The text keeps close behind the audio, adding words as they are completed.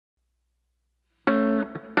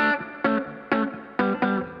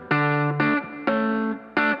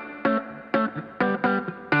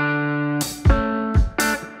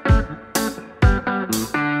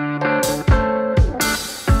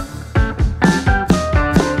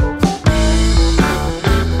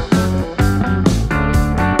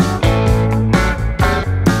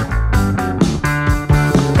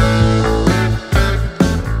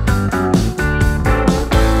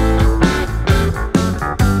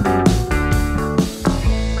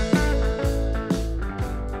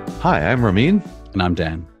Hi, I'm Ramin, And I'm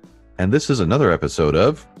Dan. and this is another episode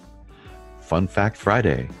of Fun Fact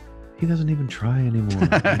Friday. He doesn't even try anymore.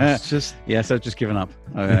 It's just Yes, I've just given up.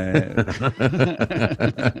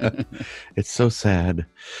 it's so sad.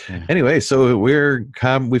 Yeah. Anyway, so we've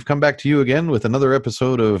come back to you again with another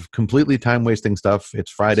episode of completely time-wasting stuff.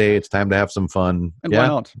 It's Friday. It's time to have some fun. And why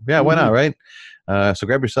not? Yeah, why not, right? So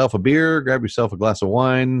grab yourself a beer, grab yourself a glass of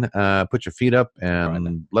wine, put your feet up,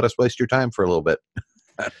 and let us waste your time for a little bit.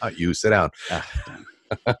 Not you, sit down.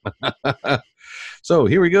 So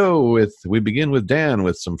here we go. We begin with Dan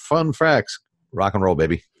with some fun facts. Rock and roll,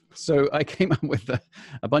 baby. So I came up with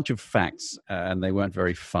a bunch of facts, and they weren't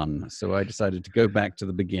very fun. So I decided to go back to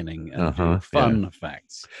the beginning and do fun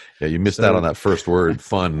facts. Yeah, you missed out on that first word,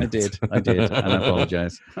 fun. I did, and I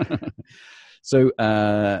apologize. So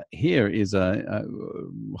here is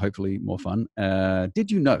hopefully more fun.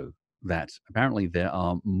 Did you know that apparently there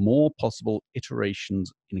are more possible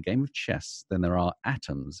iterations in a game of chess than there are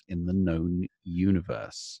atoms in the known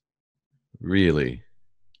universe? Really?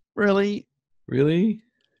 Really? Really?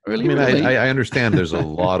 I mean, Really? I understand there's a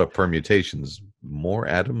lot of permutations. More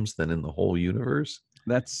atoms than in the whole universe?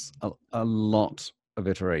 That's a lot of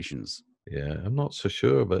iterations. Yeah, I'm not so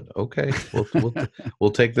sure, but okay.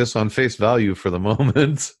 We'll take this on face value for the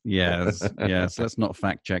moment. Yes. Let's not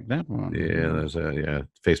fact check that one. Yeah,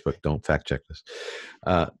 Facebook, don't fact check this.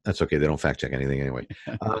 That's okay. They don't fact check anything anyway.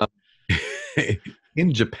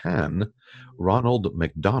 In Japan, Ronald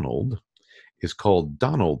McDonald is called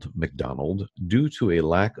Donald McDonald due to a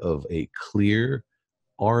lack of a clear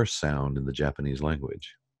R sound in the Japanese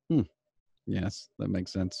language. Yes, that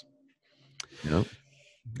makes sense. Yeah.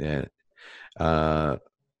 Yeah. I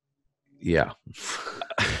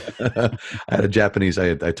had a Japanese.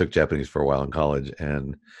 I took Japanese for a while in college,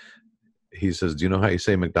 and he says, "Do you know how you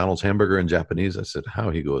say McDonald's hamburger in Japanese?" I said,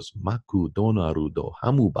 "How?" He goes, "Maku donaru do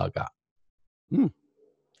hamubaga."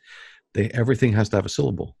 Everything has to have a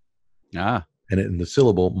syllable, and the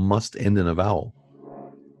syllable must end in a vowel.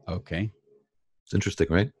 Okay. It's interesting,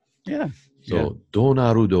 right? Yeah. So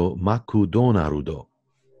donarudo maku donarudo.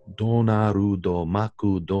 Donarudo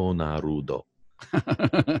maku donarudo.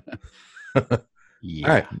 Yeah.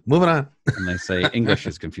 All right, moving on. And they say English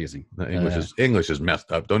is confusing. English is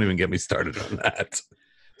messed up. Don't even get me started on that.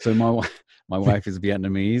 So my wife is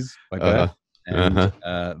Vietnamese by birth, and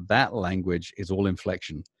that language is all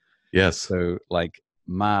inflection. Yes. So like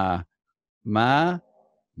ma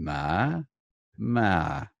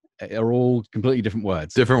are all completely different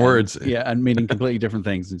words. Different words. Yeah, and meaning completely different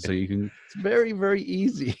things. And so it's very, very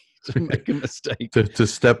easy to make a mistake. to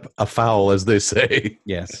step afoul, as they say.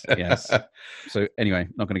 Yes. So anyway,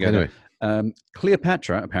 not going to go there.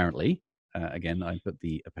 Cleopatra, apparently, again, I put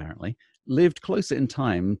the apparently, lived closer in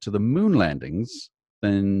time to the moon landings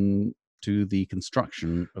than to the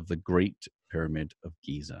construction of the Great Pyramid of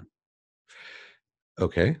Giza.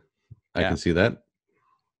 Okay, I can see that.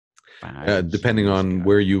 Depending on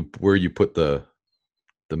where you put the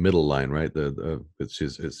middle line, right?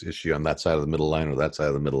 Is she on that side of the middle line or that side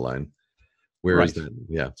of the middle line? Where is that?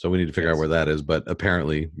 Yeah, so we need to figure out where that is. But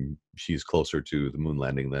apparently, she's closer to the moon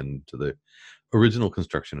landing than to the original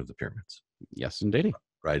construction of the pyramids. Yes, indeed.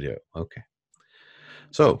 Right. Yeah. Okay.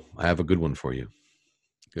 So I have a good one for you.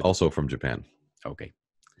 Good. Also from Japan. Okay.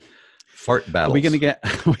 Fart battles. Are we gonna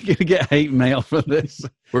get hate mail for this?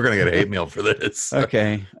 We're gonna get hate mail for this.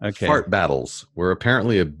 Okay. Fart battles were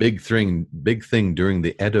apparently a big thing during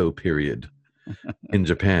the Edo period in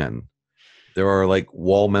Japan. There are like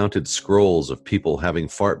wall-mounted scrolls of people having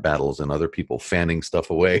fart battles and other people fanning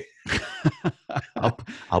stuff away.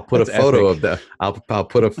 I'll put a photo of that. I'll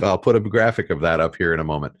put a graphic of that up here in a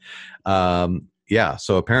moment. Yeah.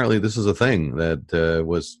 So apparently this is a thing that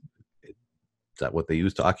was. Is that what they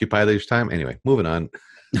used to occupy their time? Anyway, moving on.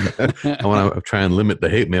 I want to try and limit the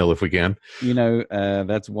hate mail if we can.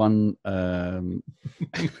 That's one.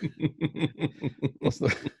 What's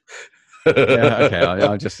the? Yeah, okay.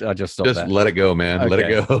 I'll just stop. Just let it go, man. Okay. Let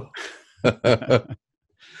it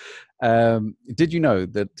go. Did you know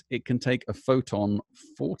that it can take a photon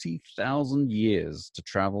 40,000 years to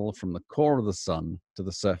travel from the core of the sun to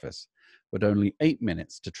the surface, but only 8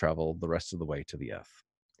 minutes to travel the rest of the way to the Earth?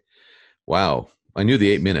 Wow. I knew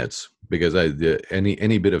the 8 minutes because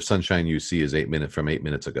any bit of sunshine you see is 8 minutes from 8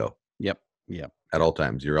 minutes ago. Yep. At all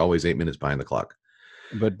times. You're always 8 minutes behind the clock.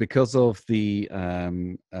 But because of the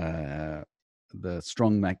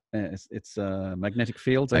strong magnetic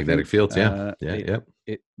fields, magnetic fields,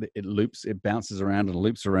 it loops, it bounces around and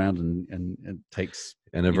loops around and takes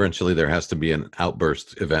And eventually there has to be an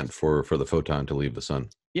outburst event for the photon to leave the sun.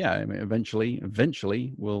 Yeah, I mean,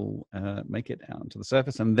 eventually we'll make it out to the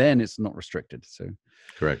surface, and then it's not restricted. So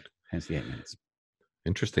Correct. hence the 8 minutes.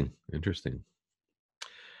 Interesting.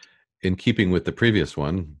 In keeping with the previous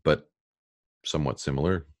one, but somewhat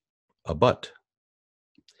similar, a butt.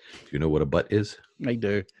 Do you know what a butt is? I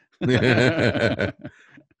do. But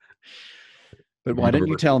why don't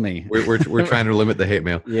you tell me? We're trying to limit the hate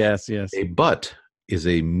mail. Yes. A butt is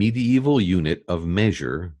a medieval unit of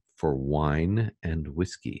measure for wine and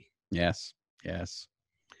whiskey. Yes. It's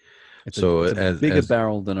a bigger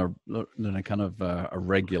barrel than a kind of a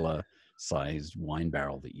regular sized wine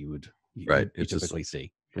barrel that you typically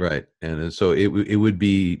see. Right, and so it would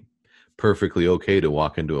be perfectly okay to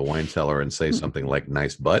walk into a wine cellar and say something like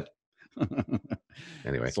 "nice butt."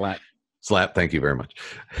 Anyway, slap. Thank you very much.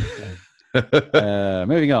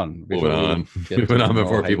 Moving on before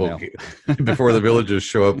the villagers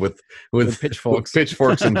show up with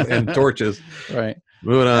pitchforks and torches. Right.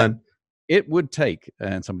 Moving on. It would take,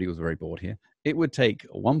 and somebody was very bored here, it would take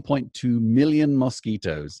 1.2 million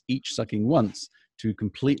mosquitoes, each sucking once, to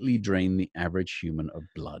completely drain the average human of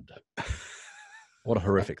blood. What a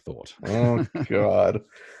horrific thought. Oh, God.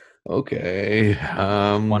 Okay.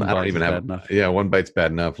 One bite is bad enough. Yeah, one bite's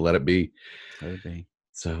bad enough. Let it be.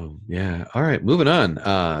 So, yeah. All right, moving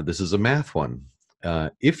on. This is a math one.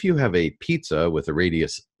 If you have a pizza with a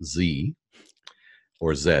radius Z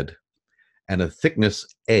or Z and a thickness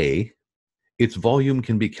A, its volume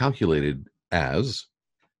can be calculated as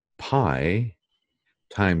pi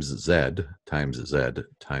times Z times Z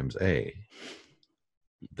times A.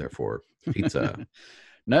 Therefore, pizza.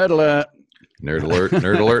 Nerd alert. Nerd alert,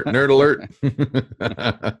 nerd alert, nerd alert.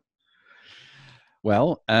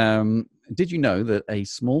 Well, did you know that a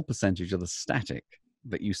small percentage of the static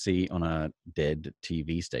that you see on a dead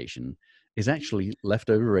TV station is actually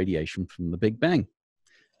leftover radiation from the Big Bang?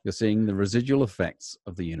 You're seeing the residual effects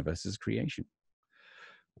of the universe's creation.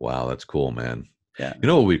 Wow, that's cool, man. Yeah. You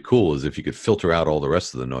know what would be cool is if you could filter out all the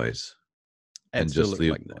rest of the noise. And just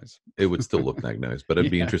leave like noise. It would still look like noise, but it'd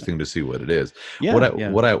be interesting to see what it is. Yeah,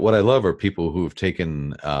 what I love are people who have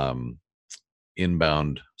taken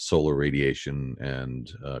inbound solar radiation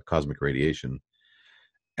and cosmic radiation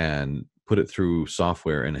and put it through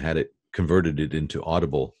software and had it converted it into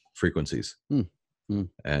audible frequencies.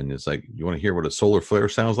 And it's like, you want to hear what a solar flare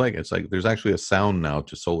sounds like? It's like there's actually a sound now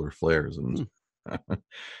to solar flares, and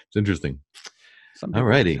it's interesting. Some people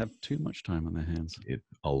have too much time on their hands.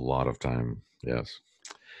 A lot of time, yes.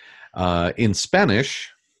 In Spanish,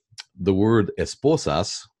 the word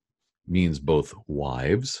esposas means both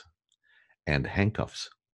wives and handcuffs.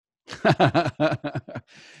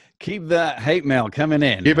 Keep that hate mail coming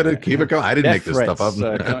in. Keep it coming. I didn't make this stuff up.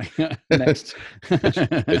 Next.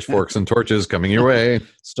 Pitchforks and torches coming your way.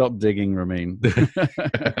 Stop digging, Ramin.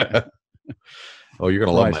 Oh, you're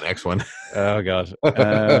going to love my next one. Oh, God.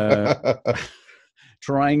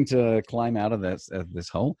 Trying to climb out of this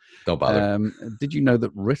hole. Don't bother. Did you know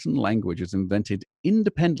that written language was invented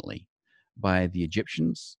independently by the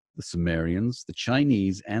Egyptians, the Sumerians, the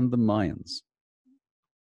Chinese, and the Mayans?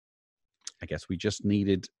 I guess we just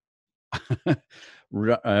needed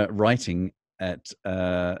writing at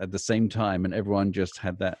the same time, and everyone just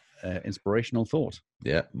had that inspirational thought.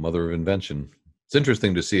 Yeah, mother of invention. It's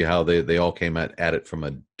interesting to see how they all came at it from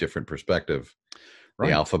a different perspective. Right.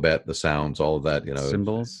 The alphabet, the sounds, all of that,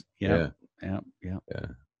 symbols. Yeah.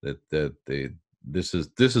 This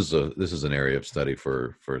is an area of study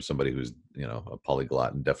for somebody who's a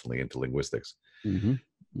polyglot and definitely into linguistics.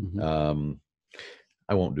 I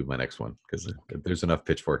won't do my next one because there's enough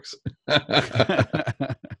pitchforks.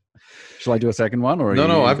 Shall I do a second one? Or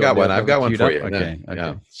no, I've got one. I've got one for you. Okay.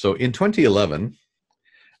 Yeah. So in 2011,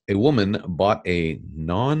 a woman bought a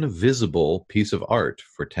non-visible piece of art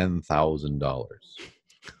for $10,000.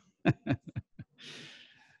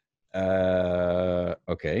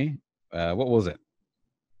 Okay. What was it?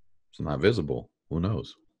 It's not visible. Who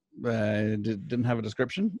knows? Didn't have a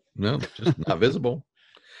description? No, just not visible.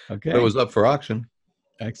 Okay. But it was up for auction.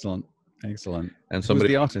 Excellent. And Who's somebody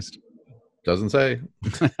the artist? Doesn't say.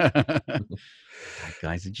 That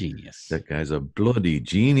guy's a genius. That guy's a bloody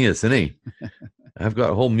genius, isn't he? I've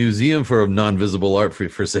got a whole museum for non-visible art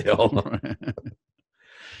for sale.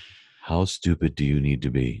 How stupid do you need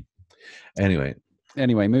to be? Anyway,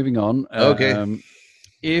 moving on. Okay.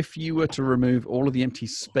 If you were to remove all of the empty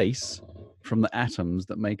space from the atoms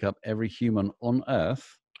that make up every human on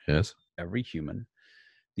Earth, yes, every human,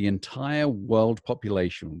 the entire world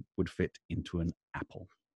population would fit into an apple.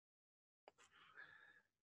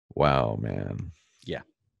 Wow, man. Yeah.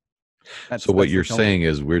 So what That's the you're saying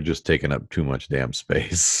is we're just taking up too much damn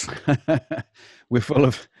space. we're full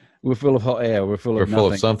of hot air. We're full We're of full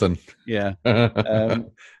of nothing. something. Yeah.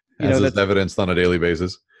 As is evidenced on a daily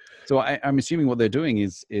basis. So I'm assuming what they're doing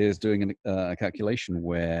is doing a calculation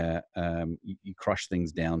where you crush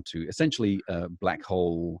things down to essentially a black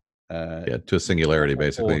hole. To a singularity,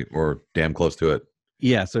 basically, or damn close to it.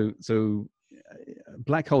 Yeah. So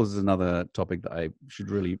black holes is another topic that I should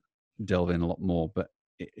really delve in a lot more, but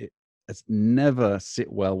it's never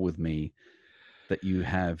sit well with me that you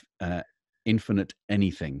have infinite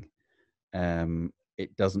anything.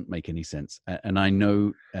 It doesn't make any sense. And I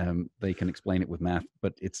know they can explain it with math,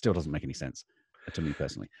 but it still doesn't make any sense to me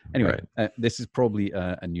personally. Anyway, this is probably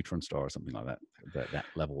a neutron star or something like that. That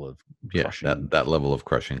level of crushing. That level of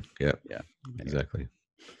crushing. Yeah. Yeah. Anyway. Exactly.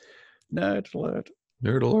 Nerd alert.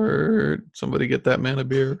 Nerd alert. Somebody get that man a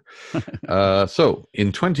beer. So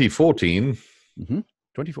in 2014,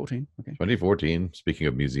 2014. Okay. 2014, speaking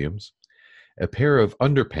of museums, a pair of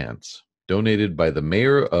underpants donated by the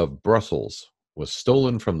mayor of Brussels was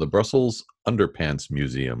stolen from the Brussels Underpants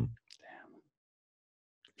Museum.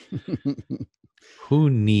 Damn. Who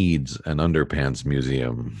needs an underpants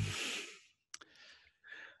museum?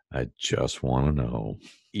 I just want to know.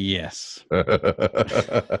 Yes.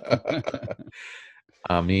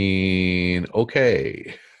 I mean,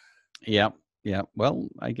 okay. Yeah. Well,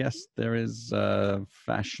 I guess there is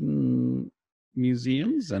fashion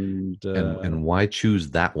museums and why choose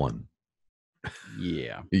that one?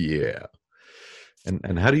 Yeah. Yeah.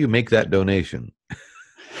 And how do you make that donation?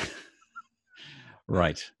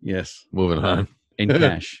 Right. Yes. Moving on. In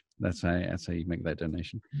cash. That's how you make that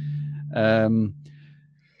donation.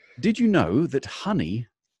 Did you know that honey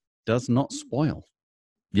does not spoil?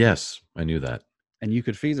 Yes, I knew that. And you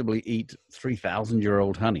could feasibly eat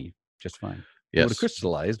 3,000-year-old honey just fine. Yes. It would have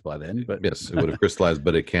crystallized by then, but yes, it would have crystallized,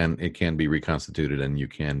 but it can be reconstituted, and you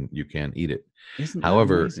can eat it. Isn't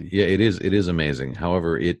However, that amazing? yeah, it is amazing.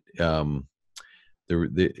 However, have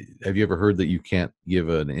you ever heard that you can't give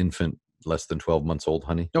an infant less than 12 months old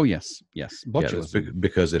honey? Oh yes. Botulism.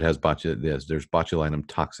 Because it has there's botulinum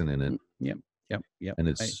toxin in it. Yep. And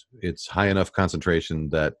it's high enough concentration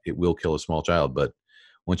that it will kill a small child, but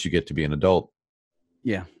once you get to be an adult,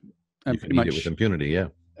 yeah, you can eat it with impunity. Yeah.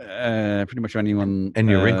 Pretty much anyone, and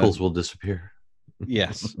your wrinkles will disappear.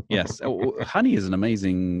 Yes. Honey is an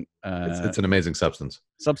amazing. It's an amazing substance.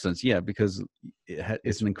 Yeah, because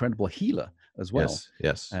it's an incredible healer as well.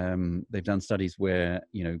 Yes. They've done studies where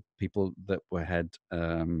people that had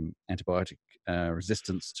antibiotic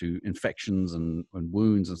resistance to infections and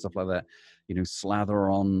wounds and stuff like that, slather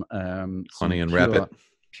on honey and wrap it.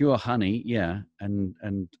 Pure honey, yeah, and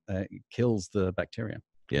it kills the bacteria.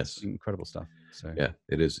 Yes, it's incredible stuff. So yeah,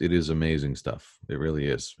 it is amazing stuff. It really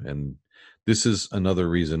is, and this is another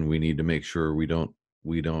reason we need to make sure we don't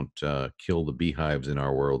kill the beehives in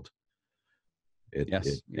our world. It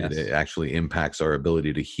actually impacts our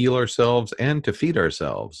ability to heal ourselves and to feed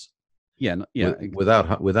ourselves.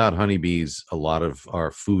 Without honeybees, a lot of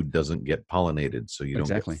our food doesn't get pollinated, so you don't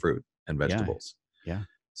get fruit and vegetables. Yeah.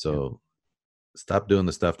 So stop doing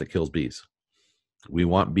the stuff that kills bees. We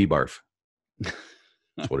want bee barf.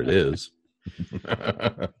 That's what it is.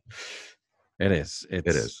 It is. It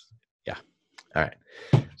is. Yeah. All right.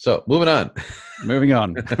 So moving on.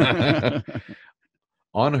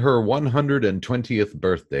 On her 120th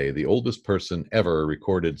birthday, the oldest person ever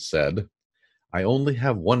recorded said, "I only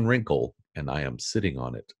have one wrinkle, and I am sitting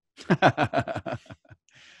on it."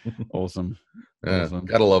 Awesome.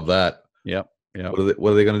 Gotta love that. Yep. What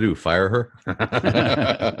are they going to do? Fire her?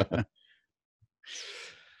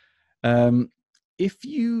 If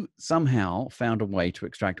you somehow found a way to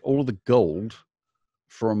extract all the gold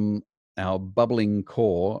from our bubbling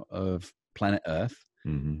core of planet Earth,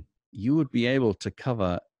 you would be able to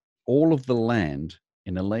cover all of the land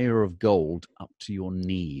in a layer of gold up to your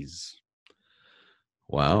knees.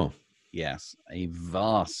 Wow. Yes, a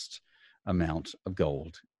vast amount of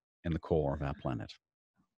gold in the core of our planet.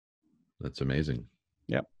 That's amazing.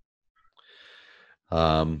 Yep.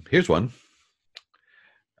 Here's one.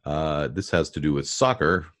 This has to do with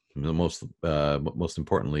soccer, most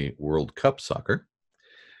importantly, World Cup soccer.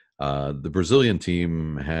 The Brazilian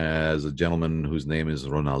team has a gentleman whose name is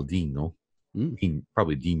Ronaldinho,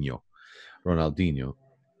 probably Dinho, Ronaldinho.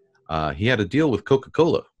 He had a deal with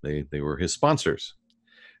Coca-Cola. They were his sponsors.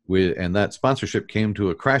 And that sponsorship came to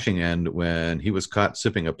a crashing end when he was caught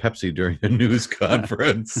sipping a Pepsi during a news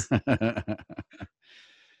conference.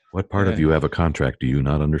 What part of you have a contract do you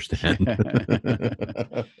not understand?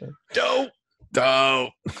 Don't.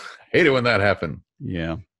 Hate it when that happened.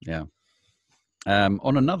 Yeah.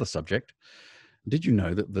 On another subject, Did you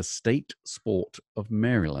know that the state sport of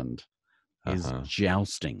Maryland is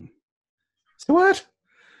jousting? So what?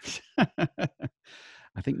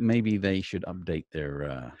 I think maybe they should update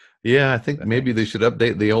their. Yeah, I think maybe they things. should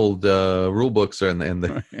update the old rule books and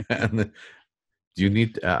the. And the do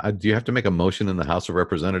you have to make a motion in the House of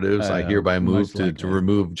Representatives? I hereby move Most to likely.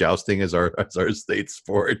 remove jousting as our state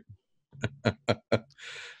sport.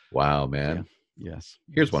 Wow, man. Yeah. Yes.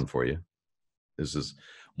 Here's one for you. This is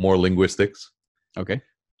more linguistics. Okay.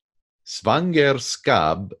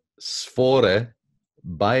 Svangerskap svåre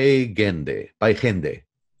beigende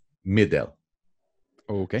middel.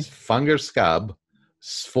 Okay. Svangerskap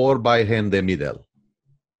svår beigende middel.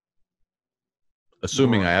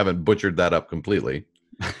 Assuming I haven't butchered that up completely.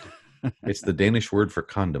 It's the Danish word for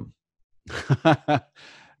condom.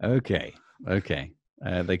 Okay.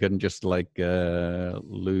 They couldn't just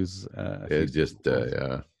lose. It's just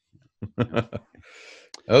yeah.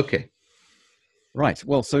 Okay. Right.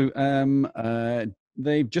 Well, so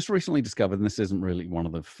they've just recently discovered, and this isn't really one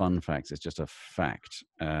of the fun facts, it's just a fact.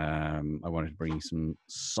 I wanted to bring you some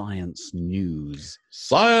science news.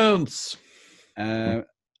 Science!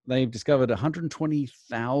 They've discovered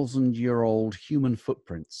 120,000-year-old human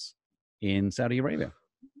footprints in Saudi Arabia.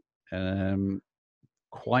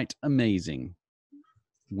 Quite amazing.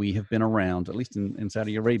 We have been around, at least in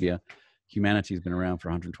Saudi Arabia, humanity has been around for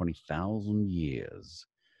 120,000 years.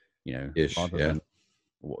 You know, rather than,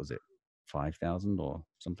 what was it, 5,000 or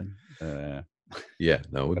something? Yeah,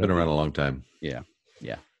 no, we've been around a long time. Yeah.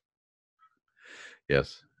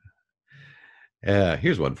 Yes.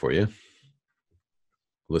 Here's one for you.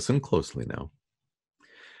 Listen closely now.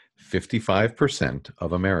 55%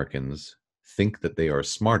 of Americans think that they are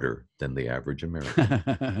smarter than the average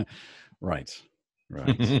American. Right.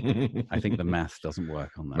 I think the math doesn't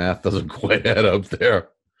work on that. Math doesn't quite add up there.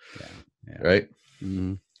 Yeah. Right?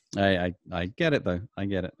 Mm-hmm. I get it though.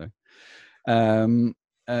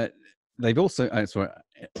 They've also,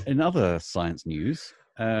 in other science news,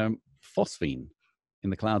 phosphine in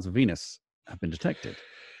the clouds of Venus have been detected.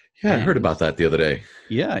 Yeah, I heard about that the other day.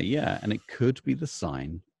 Yeah, and it could be the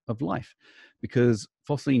sign of life, because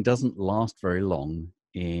phosphine doesn't last very long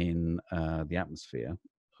in the atmosphere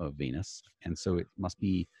of Venus, and so it must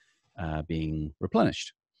be being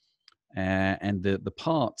replenished. And the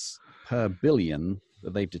parts per billion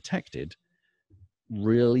that they've detected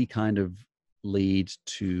really kind of lead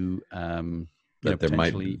to that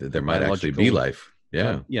there might actually be life.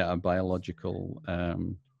 Yeah, a biological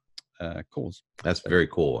cause. That's very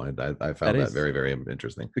cool. I found that very, very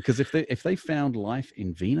interesting. Because if they found life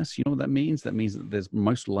in Venus, you know what that means? That means that there's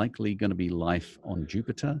most likely going to be life on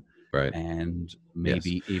Jupiter, right? And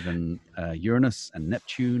maybe even Uranus and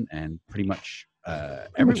Neptune, and pretty much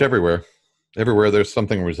everywhere. Everywhere there's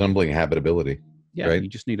something resembling habitability. Yeah, right? You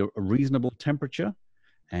just need a reasonable temperature,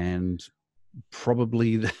 and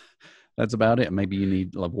probably that's about it. Maybe you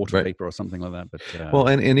need like water vapor or something like that. But well,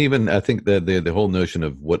 and even I think that the whole notion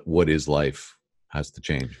of what is life has to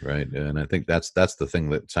change, right? And I think that's the thing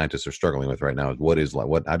that scientists are struggling with right now. Is what is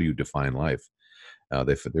life? How do you define life?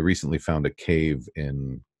 They recently found a cave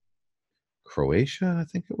in Croatia, I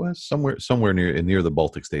think it was somewhere near the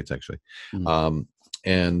Baltic states, actually. Mm.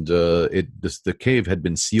 The cave had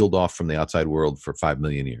been sealed off from the outside world for 5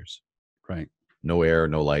 million years. Right. No air,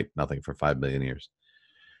 no light, nothing for 5 million years.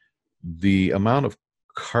 The amount of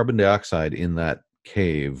carbon dioxide in that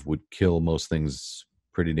cave would kill most things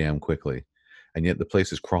pretty damn quickly, and yet the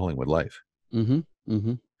place is crawling with life. Mm-hmm.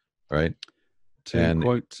 Mm-hmm. Right. To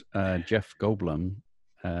quote Jeff Goldblum,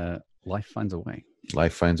 life finds a way.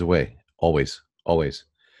 Life finds a way. Always.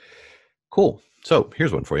 Cool. So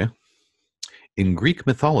here's one for you. In Greek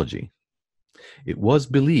mythology, it was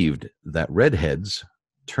believed that redheads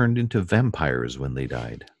turned into vampires when they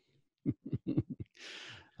died.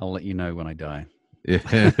 I'll let you know when I die.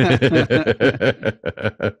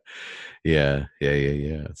 Yeah.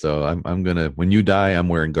 So I'm gonna, when you die, I'm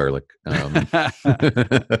wearing garlic.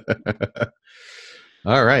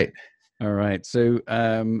 All right. So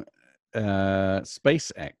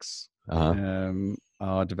SpaceX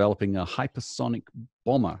are developing a hypersonic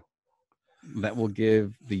bomber that will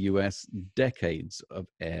give the US decades of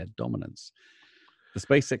air dominance. The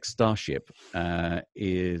SpaceX Starship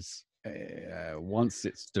is, once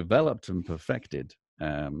it's developed and perfected,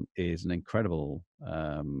 is an incredible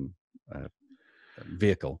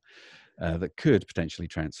vehicle that could potentially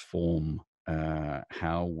transform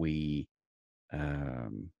how we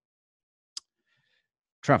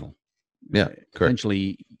travel. Yeah, correct.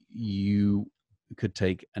 Essentially, you could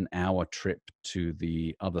take an hour trip to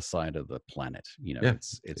the other side of the planet. You know,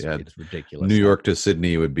 it's ridiculous. New York to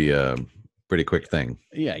Sydney would be a pretty quick thing.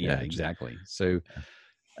 Yeah, exactly. So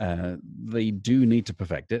they do need to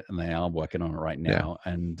perfect it, and they are working on it right now.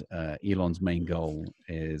 And Elon's main goal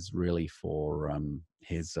is really for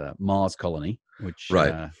his Mars colony, which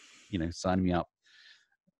sign me up,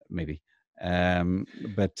 maybe.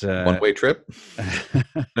 But one-way trip.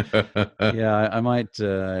 Yeah, I might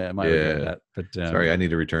regret that. But sorry, I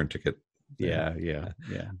need a return ticket. Yeah.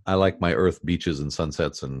 I like my Earth beaches and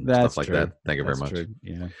sunsets and stuff like that. Thank you very much. True.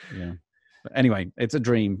 Yeah. But anyway, it's a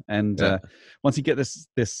dream, and once you get the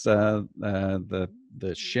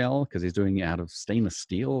shell, because he's doing it out of stainless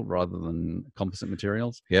steel rather than composite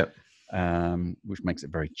materials. Yep. Which makes it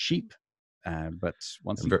very cheap. But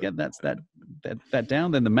once you get that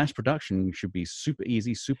down, then the mass production should be super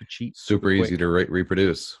easy, super cheap, super easy to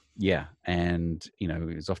reproduce. Yeah, and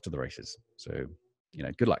it's off to the races. So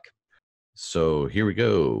good luck. So here we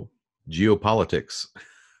go. Geopolitics.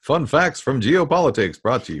 Fun facts from geopolitics,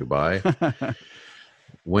 brought to you by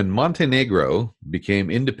when Montenegro became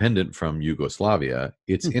independent from Yugoslavia,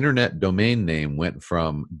 its internet domain name went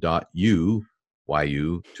from .u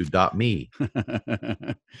to .me.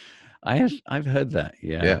 I've heard that.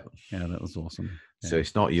 Yeah, that was awesome. Yeah. So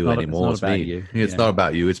it's not you anymore. It's me. You. It's not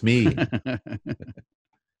about you. It's me.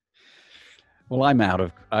 Well, I'm out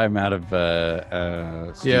of.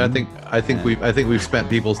 Yeah, I think we've spent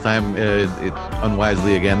people's time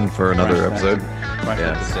unwisely again for another episode.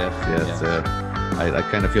 Yes. I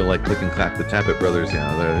kind of feel like Click and Clack the Tappet Brothers.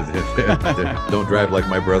 Don't drive like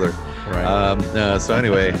my brother. Right. So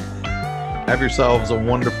anyway, have yourselves a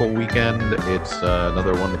wonderful weekend. It's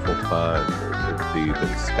another wonderful.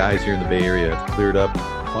 The skies here in the Bay Area have cleared up.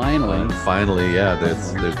 Finally, yeah.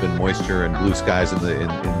 There's been moisture and blue skies in the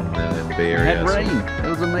Bay Area. We had rain. It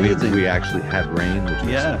was amazing. We actually had rain, which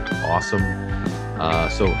was awesome.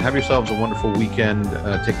 So have yourselves a wonderful weekend.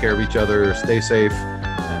 Take care of each other. Stay safe,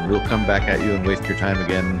 and we'll come back at you and waste your time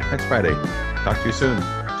again next Friday. Talk to you soon.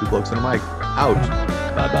 Two Blokes and a Mic out.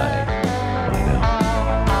 Bye bye.